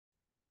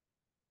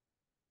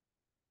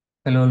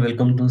Hello and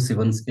welcome to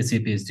Sivan'S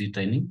SAP SD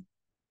Training.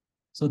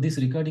 So this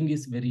recording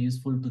is very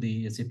useful to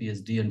the SAP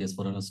SD and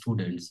S4HANA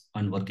students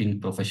and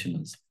working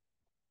professionals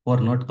who are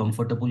not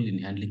comfortable in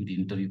handling the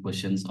interview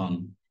questions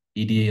on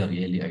EDI or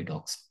ALE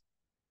IDOCs.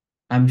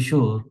 I'm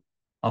sure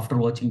after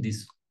watching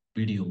this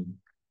video,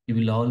 you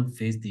will all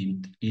face the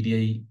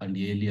EDI and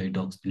ALE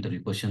IDOCs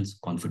interview questions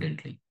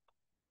confidently.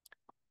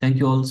 Thank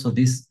you all. So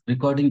this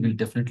recording will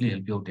definitely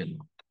help you out a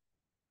lot.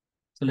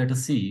 So let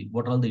us see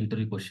what are the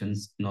interview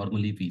questions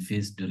normally we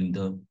face during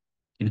the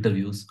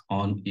interviews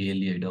on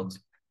ALE IDOCs,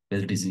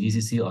 whether it is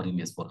ECC or in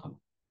S4HANA.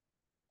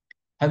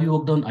 Have you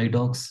worked on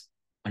IDOCs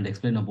and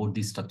explain about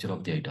the structure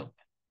of the IDOC?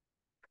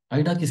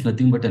 IDOC is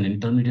nothing but an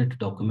intermediate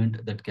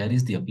document that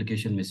carries the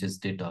application message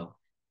data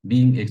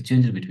being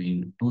exchanged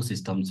between two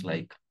systems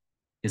like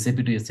SAP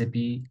to SAP,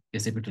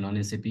 SAP to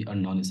non-SAP,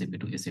 and non-SAP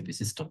to SAP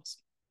systems.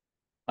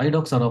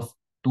 IDOCs are of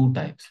two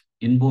types: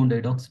 inbound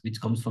IDOCs, which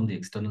comes from the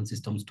external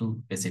systems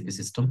to SAP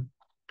system;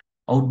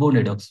 outbound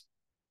IDOCs,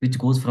 which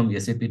goes from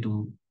SAP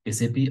to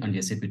SAP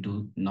and SAP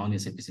to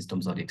non-SAP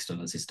systems or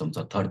external systems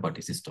or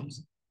third-party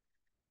systems.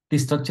 The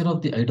structure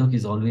of the IDOC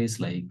is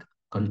always like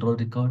control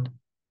record,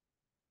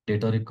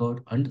 data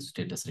record, and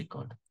status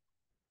record.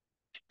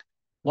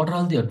 What are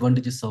all the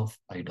advantages of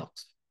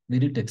IDOCs? We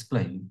need to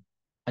explain.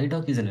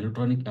 IDOC is an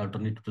electronic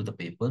alternative to the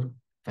paper,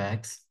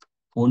 fax,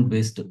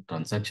 phone-based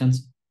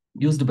transactions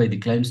used by the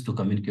clients to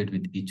communicate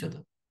with each other.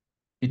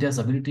 It has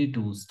ability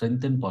to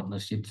strengthen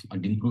partnerships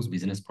and improves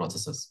business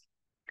processes.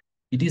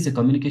 It is a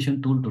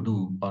communication tool to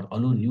do or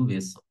allow new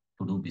ways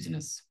to do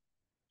business.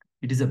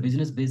 It is a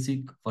business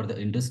basic for the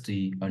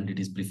industry and it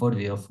is preferred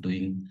way of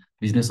doing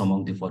business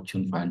among the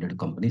Fortune 500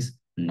 companies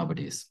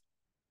nowadays.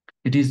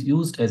 It is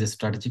used as a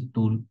strategic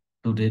tool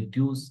to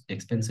reduce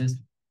expenses,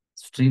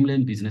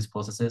 streamline business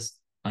processes,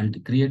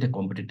 and create a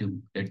competitive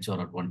edge or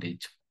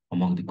advantage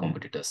among the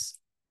competitors.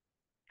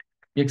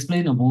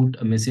 Explain about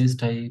a message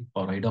type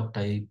or IDOC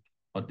type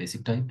or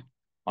basic type,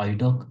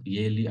 IDOC,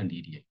 ALE, and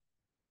EDI.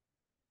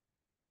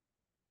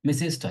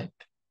 Message type,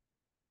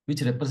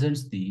 which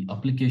represents the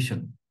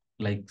application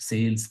like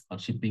sales or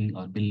shipping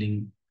or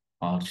billing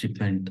or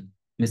shipment,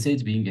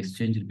 message being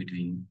exchanged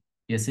between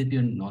SAP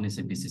and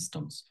non-SAP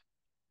systems.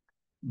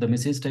 The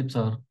message types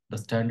are, the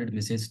standard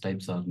message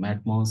types are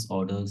MATMOS,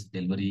 orders,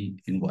 delivery,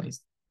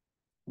 invoice.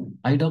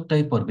 IDOC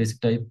type or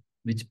basic type,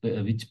 which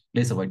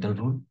plays a vital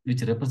role,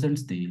 which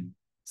represents the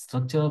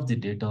structure of the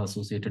data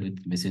associated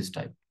with message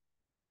type.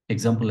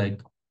 Example like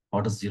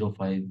orders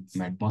 05,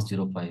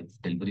 MATMOS 05,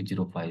 delivery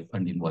 05,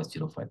 and invoice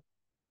 05.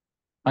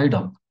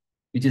 IDOC,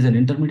 which is an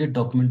intermediate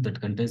document that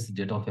contains the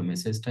data of a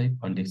message type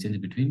and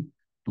exchange between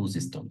two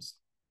systems.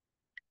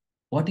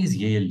 What is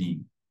ALE?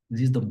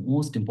 This is the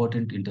most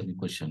important interview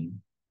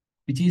question,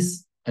 which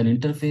is an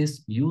interface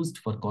used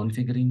for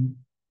configuring,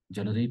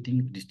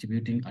 generating,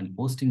 distributing, and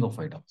posting of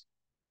IDOCs.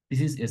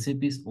 This is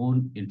SAP's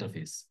own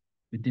interface.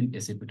 Within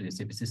SAP to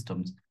SAP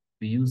systems,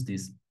 we use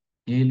this.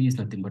 ALE is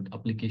nothing but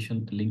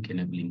application link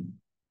enabling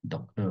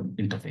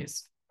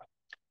interface.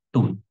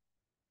 Tool.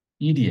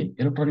 EDI,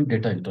 electronic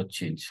data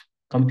interchange,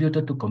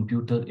 computer to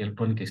computer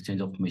electronic exchange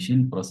of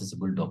machine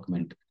processable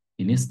document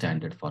in a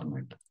standard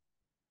format.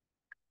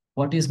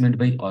 What is meant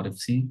by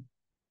RFC?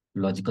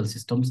 Logical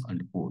systems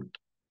and port.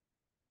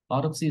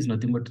 RFC is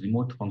nothing but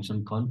remote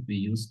function call. We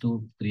used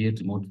to create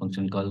remote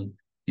function call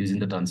using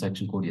the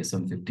transaction code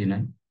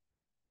SM59.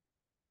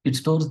 It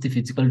stores the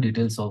physical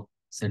details of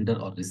sender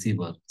or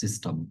receiver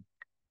system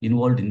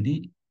involved in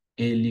the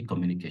ALE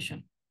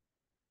communication.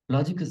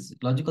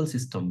 Logical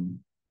system,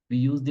 we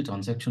use the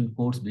transaction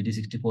codes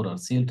BD64 or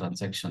sale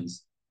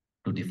transactions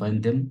to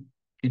define them.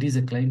 It is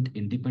a client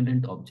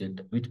independent object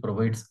which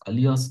provides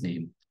alias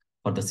name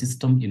for the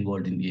system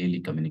involved in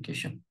ALE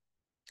communication.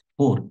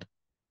 Port,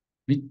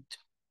 which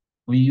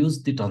we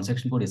use the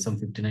transaction code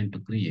SM59 to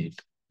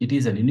create. It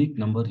is a unique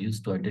number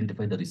used to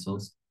identify the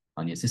resource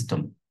on a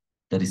system.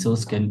 The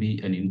resource can be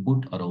an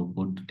input or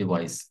output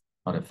device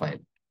or a file.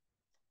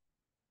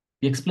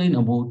 We explain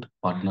about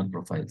partner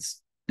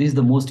profiles. This is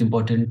the most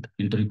important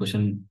interview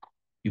question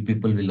you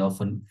people will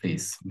often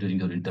face during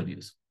your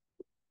interviews.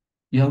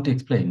 You have to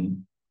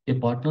explain a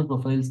partner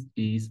profile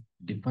is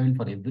defined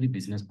for every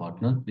business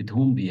partner with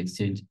whom we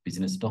exchange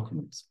business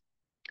documents.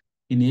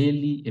 In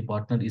ALE, a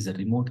partner is a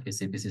remote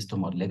SAP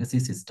system or legacy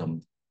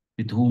system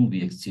with whom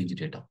we exchange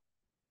data.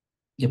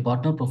 A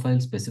partner profile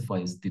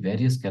specifies the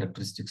various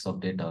characteristics of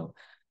data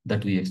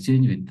that we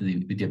exchange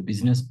with a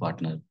business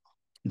partner,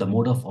 the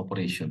mode of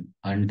operation,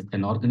 and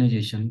an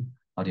organization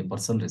or a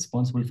person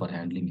responsible for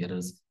handling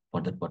errors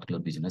for that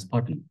particular business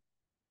partner.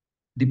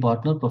 The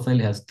partner profile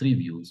has three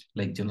views,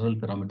 like general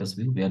parameters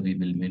view, where we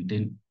will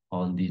maintain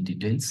all the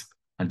details,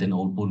 and then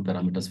outbound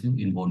parameters view,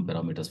 inbound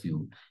parameters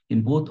view.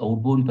 In both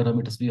outbound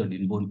parameters view and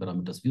inbound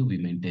parameters view, we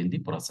maintain the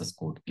process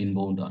code,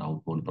 inbound or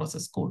outbound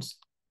process codes.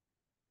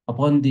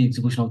 Upon the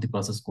execution of the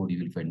process code, you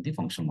will find the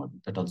function model.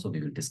 That also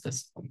we will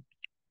discuss.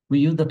 We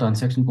use the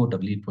transaction code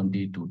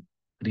W20 to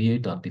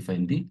create or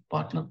define the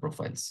partner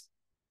profiles.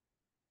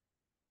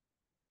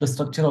 The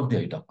structure of the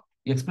IDOC.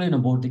 Explain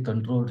about the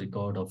control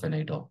record of an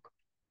IDOC.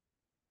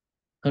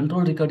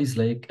 Control record is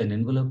like an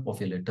envelope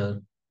of a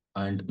letter,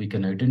 and we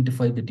can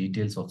identify the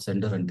details of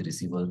sender and the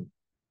receiver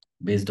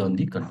based on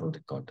the control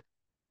record.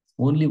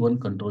 Only one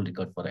control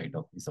record for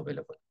IDOC is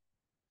available.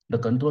 The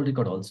control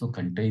record also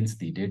contains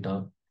the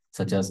data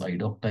such as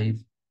IDOC type,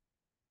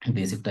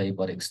 basic type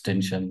or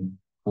extension,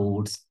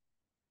 ports,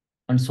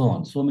 and so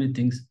on. So many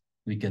things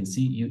we can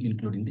see,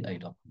 including the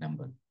IDOC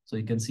number. So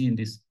you can see in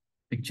this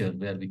picture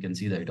where we can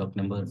see the IDOC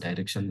number,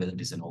 direction, whether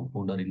it is an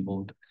outbound or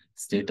inbound,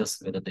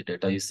 status, whether the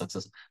data is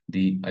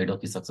the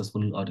IDOC is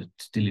successful or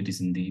still it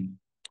is in the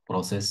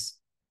process,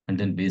 and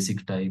then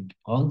basic type.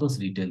 All those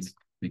details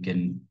we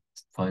can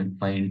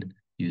find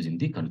using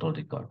the control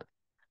record.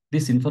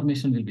 This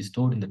information will be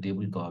stored in the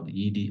table called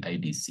EDI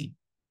IDC.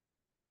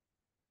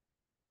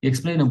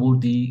 Explain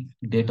about the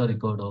data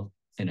record of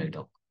an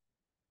IDOC.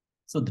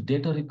 So the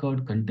data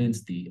record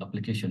contains the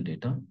application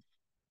data.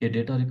 A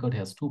data record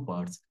has two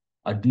parts,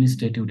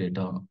 administrative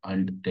data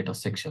and data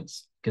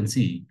sections. You can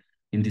see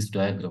in this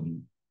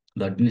diagram,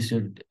 the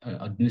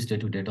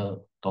administrative data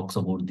talks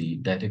about the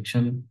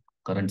direction,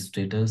 current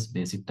status,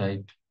 basic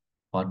type,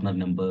 partner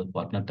number,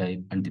 partner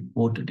type, and the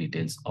port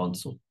details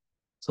also.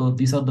 So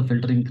these are the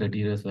filtering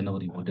criteria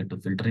whenever you wanted to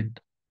filter it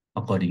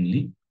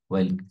accordingly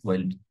while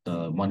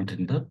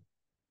monitoring the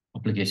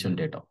application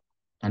data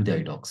and the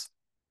IDOCs.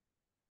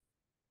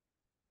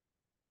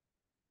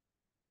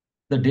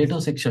 The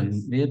data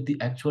section where the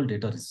actual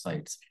data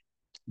resides.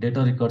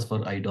 Data records for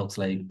IDOCs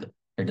like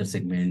header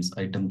segments,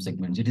 item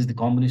segments. It is the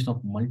combination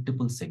of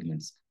multiple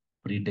segments,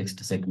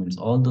 pre-text segments.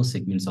 All those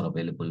segments are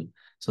available.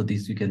 So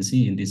this you can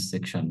see in this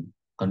section.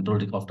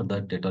 Control after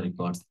that data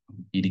records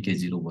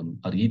EDK01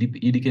 or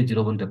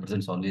EDK01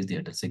 represents always the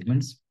header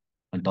segments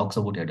and talks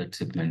about header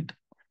segment,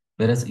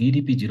 whereas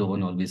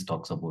EDP01 always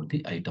talks about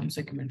the item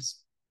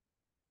segments.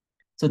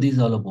 So these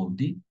are all about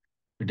the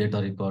data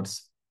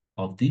records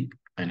of an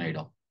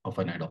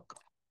IDOC.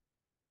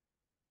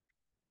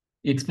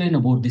 Explain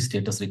about the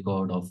status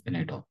record of an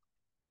IDOC.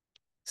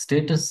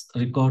 Status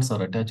records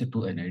are attached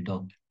to an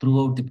IDOC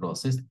throughout the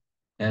process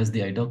as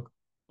the IDOC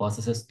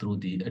passes through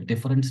the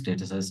different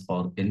statuses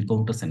or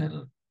encounters an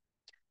error.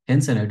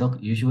 Hence, an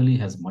IDOC usually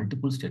has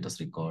multiple status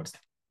records.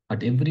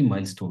 At every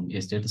milestone, a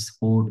status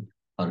code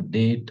or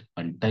date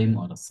and time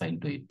are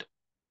assigned to it.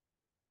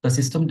 The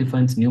system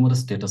defines numerous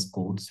status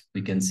codes.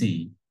 We can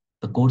see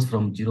the codes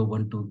from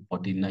 01 to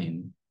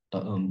 49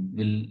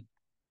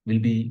 will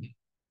be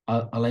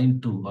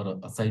aligned to or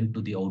assigned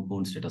to the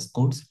outbound status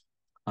codes,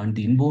 and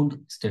the inbound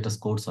status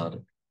codes are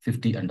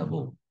 50 and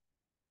above.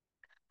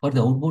 For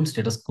the outbound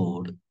status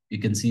code, you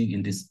can see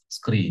in this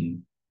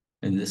screen,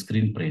 in the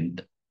screen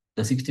print,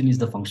 the 16 is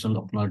the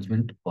functional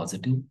acknowledgement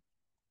positive,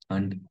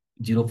 and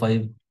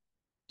 05,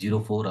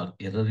 04 are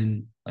error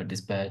in a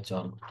dispatch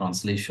or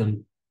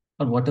translation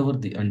or whatever,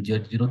 and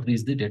 03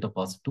 is the data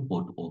passed to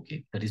port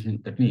OK.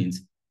 That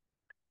means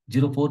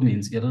 04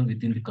 means error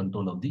within the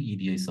control of the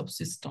EDI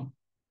subsystem.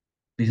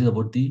 This is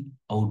about the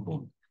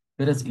outbound.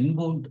 Whereas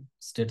inbound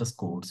status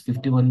codes,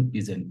 51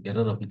 is an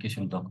error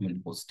application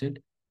document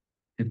posted,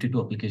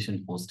 52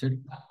 application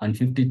posted, and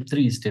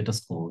 53 status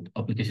code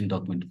application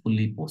document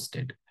fully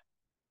posted,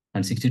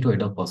 and 62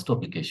 IDOC passed to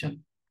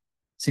application.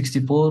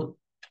 64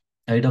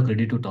 IDOC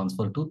ready to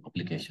transfer to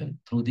application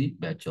through the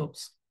batch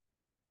jobs.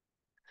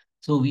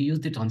 So we use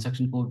the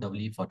transaction code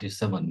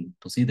W47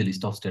 to see the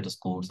list of status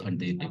codes and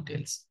their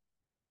details.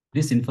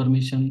 This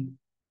information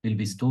will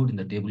be stored in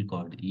the table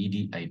called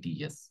EDI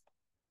IDS.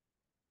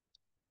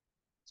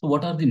 So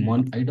what are the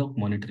IDOC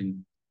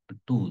monitoring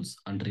tools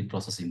and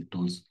reprocessing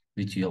tools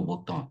which you have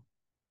worked on?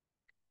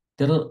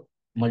 There are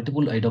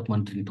multiple IDOC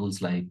monitoring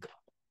tools like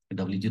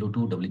W02,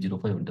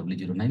 W05, and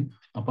W09.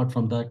 Apart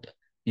from that,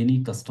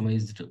 any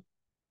customized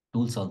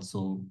tools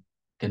also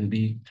can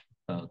be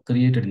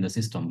created in the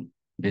system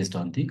based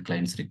on the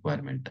client's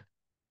requirement.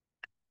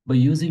 By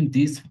using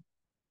these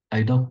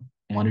IDOC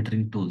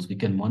monitoring tools, we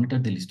can monitor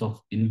the list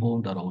of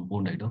inbound or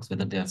outbound IDOCs,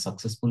 whether they are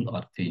successful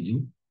or failure,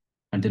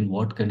 and then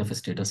what kind of a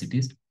status it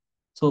is.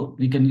 So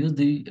we can use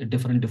the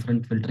different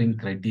filtering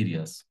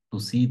criteria to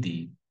see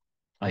the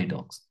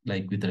IDOCs,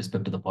 like with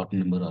respect to the partner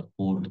number or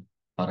port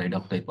or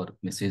IDOC type or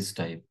message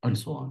type, and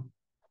so on.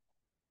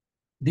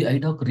 The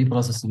IDOC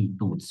reprocessing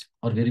tools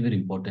are very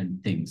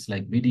important things.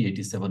 Like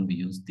BD87, we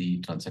use the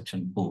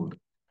transaction code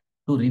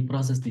to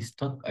reprocess the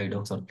stuck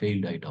IDOCs or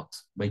failed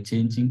IDOCs by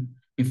changing.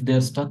 If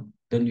they're stuck,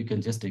 then you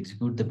can just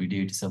execute the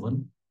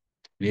BD87,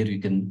 where you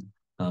can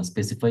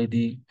specify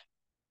the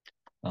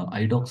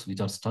IDOCs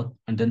which are stuck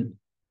and then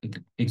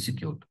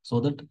execute so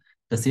that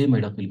the same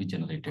IDOC will be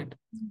generated.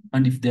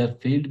 And if they are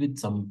failed with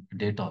some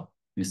data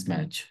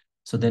mismatch,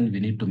 so then we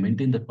need to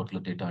maintain that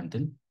particular data and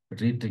then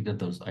re-trigger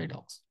those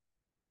IDOCs.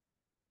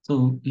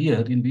 So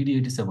here in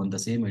BD87, the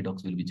same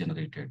IDOCs will be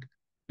generated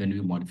when we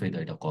modify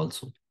the IDOC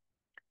also.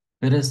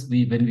 Whereas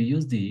when we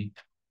use the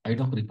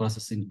IDOC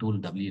reprocessing tool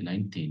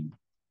W19,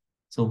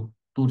 so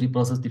to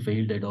reprocess the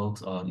failed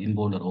IDOCs or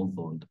inbound or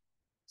outbound,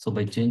 so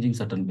by changing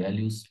certain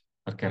values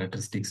or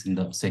characteristics in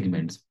the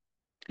segments,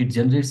 it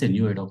generates a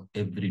new IDOC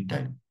every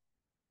time.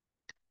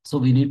 So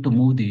we need to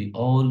move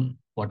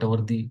whatever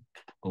the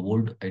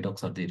old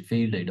IDOCs are there,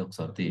 failed IDOCs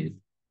are there.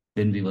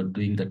 When we were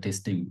doing the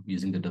testing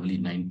using the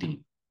W90,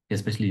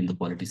 especially in the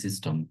quality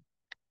system,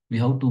 we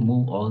have to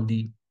move all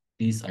these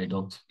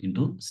IDOCs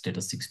into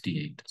status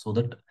 68 so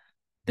that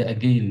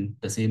again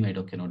the same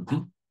IDOC cannot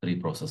be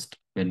reprocessed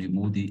when we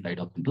move the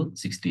IDOC into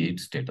 68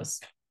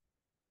 status.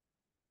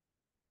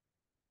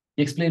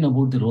 Explain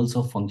about the roles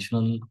of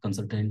functional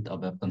consultant,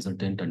 ABAP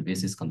consultant, and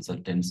basis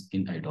consultants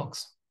in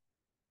IDOCs.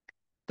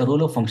 The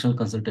role of functional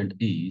consultant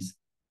is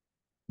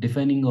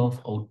defining of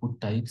output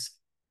types,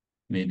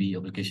 maybe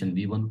application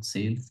V1,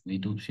 sales,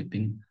 V2,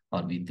 shipping,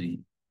 or V3,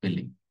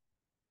 billing.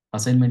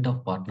 Assignment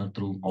of partner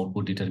through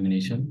output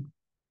determination,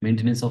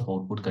 maintenance of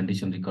output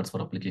condition records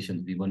for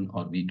applications V1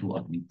 or V2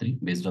 or V3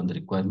 based on the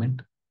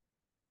requirement,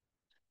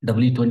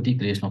 W20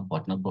 creation of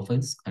partner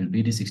profiles, and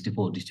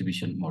BD64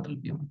 distribution model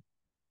view.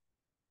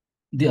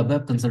 The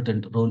ABAP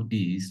consultant role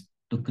is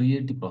to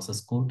create the process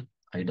code,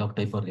 IDOC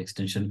type or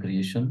extension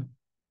creation,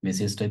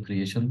 message type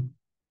creation,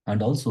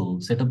 and also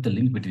set up the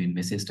link between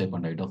message type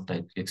and IDOC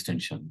type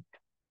extension.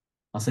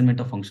 Assignment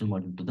of functional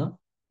module to the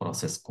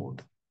process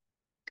code.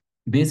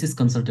 Basis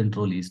consultant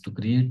role is to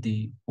create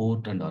the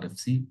port and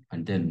RFC,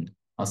 and then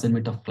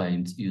assignment of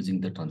clients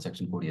using the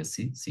transaction code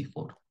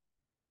SC-C4.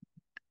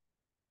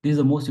 This is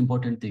the most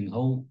important thing,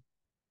 how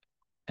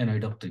an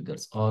IDOC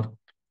triggers, or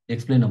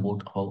explain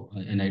about how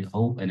an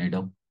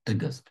IDOC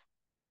triggers.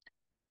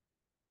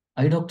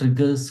 IDOC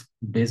triggers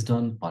based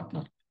on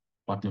partner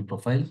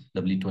profile,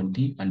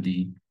 W20, and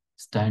the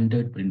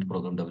standard print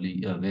program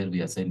where we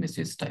assign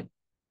message type.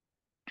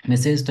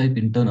 Message type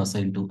in turn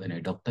assigned to an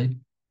IDOC type.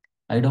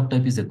 IDOC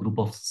type is a group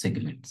of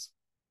segments.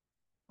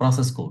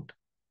 Process code.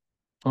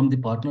 From the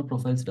partner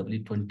profiles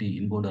W20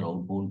 inbound or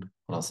outbound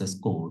process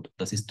code,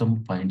 the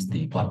system finds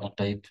the partner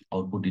type,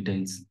 output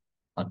details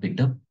are picked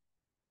up.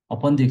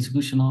 Upon the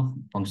execution of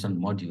function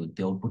module,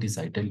 the output is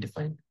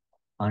identified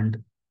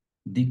and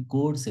the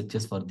code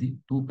searches for the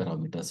two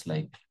parameters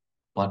like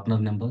partner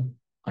number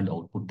and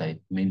output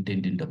type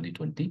maintained in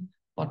W20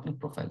 partner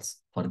profiles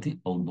for the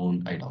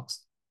outbound IDOCs.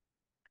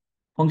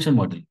 Function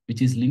module,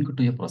 which is linked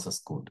to a process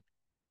code.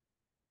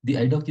 The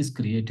IDOC is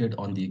created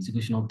on the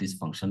execution of this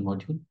function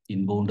module,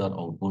 inbound or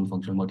outbound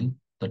function module,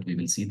 that we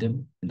will see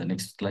them in the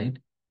next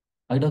slide.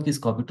 IDOC is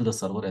copied to the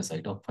server as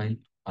IDOC file,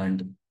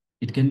 and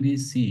it can be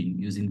seen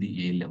using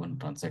the A11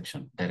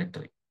 transaction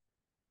directory.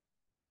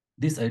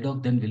 This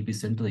IDOC then will be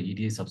sent to the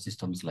EDI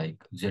subsystems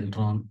like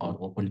Gentron or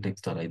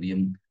OpenText or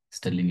IBM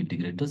Sterling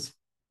integrators.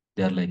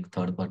 They are like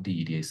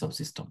third-party EDI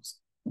subsystems.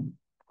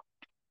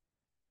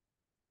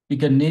 We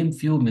can name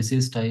few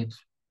message types,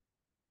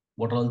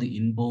 what are all the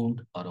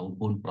inbound or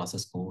outbound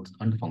process codes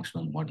and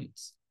functional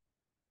modules.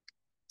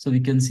 So we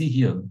can see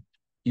here,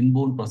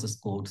 inbound process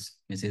codes,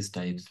 message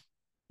types.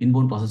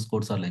 Inbound process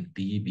codes are like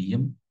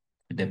DEBM,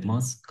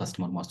 DebMAS,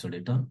 customer master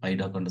data,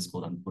 IDOC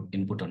underscore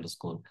input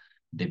underscore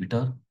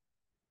debitor,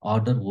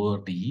 order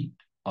ORDE,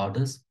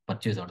 orders,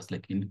 purchase orders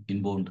like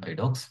inbound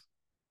IDOCs.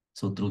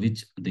 So through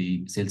which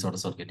the sales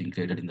orders are getting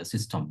created in the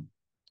system.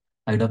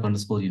 IDOC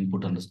underscore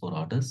input underscore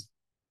orders,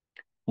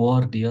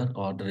 ORDR,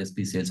 order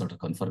SP sales order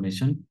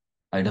confirmation,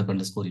 IDOC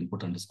underscore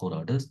input underscore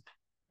orders,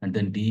 and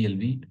then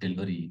DLV,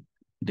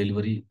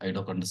 delivery,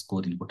 IDOC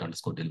underscore input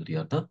underscore delivery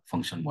are the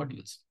function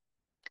modules.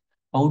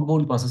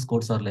 Outbound process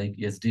codes are like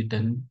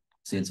SD10,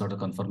 sales order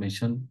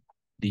confirmation,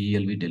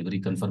 DELV, delivery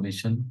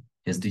confirmation,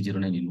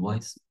 SD09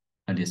 invoice,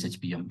 and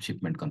SHPM,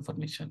 shipment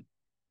confirmation.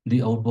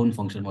 The outbound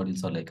function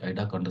modules are like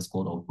IDOC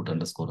underscore output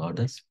underscore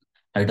orders,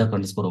 IDOC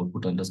underscore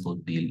output underscore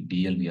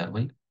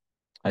DLVRY,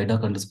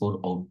 IDOC underscore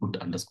output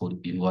underscore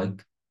invoice,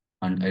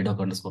 and IDOC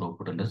underscore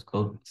output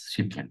underscore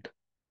shipment.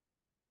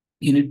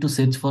 You need to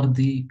search for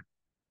the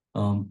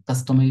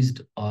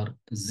customized or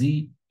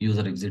Z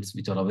user exits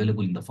which are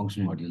available in the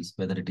function modules,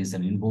 whether it is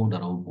an inbound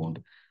or outbound,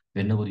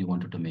 whenever you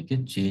wanted to make a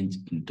change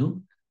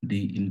into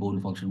the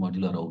inbound function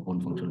module or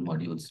outbound functional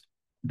modules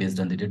based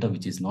on the data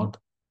which is not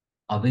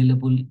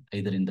available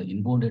either in the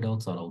inbound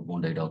IDOCs or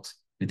outbound IDOCs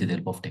with the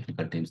help of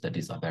technical teams, that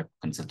is ABAP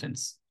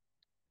consultants.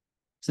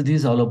 So this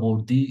is all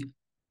about the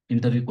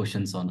interview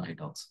questions on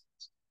IDOCs.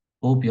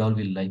 Hope you all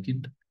will like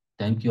it.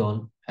 Thank you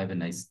all. Have a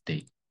nice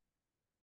day.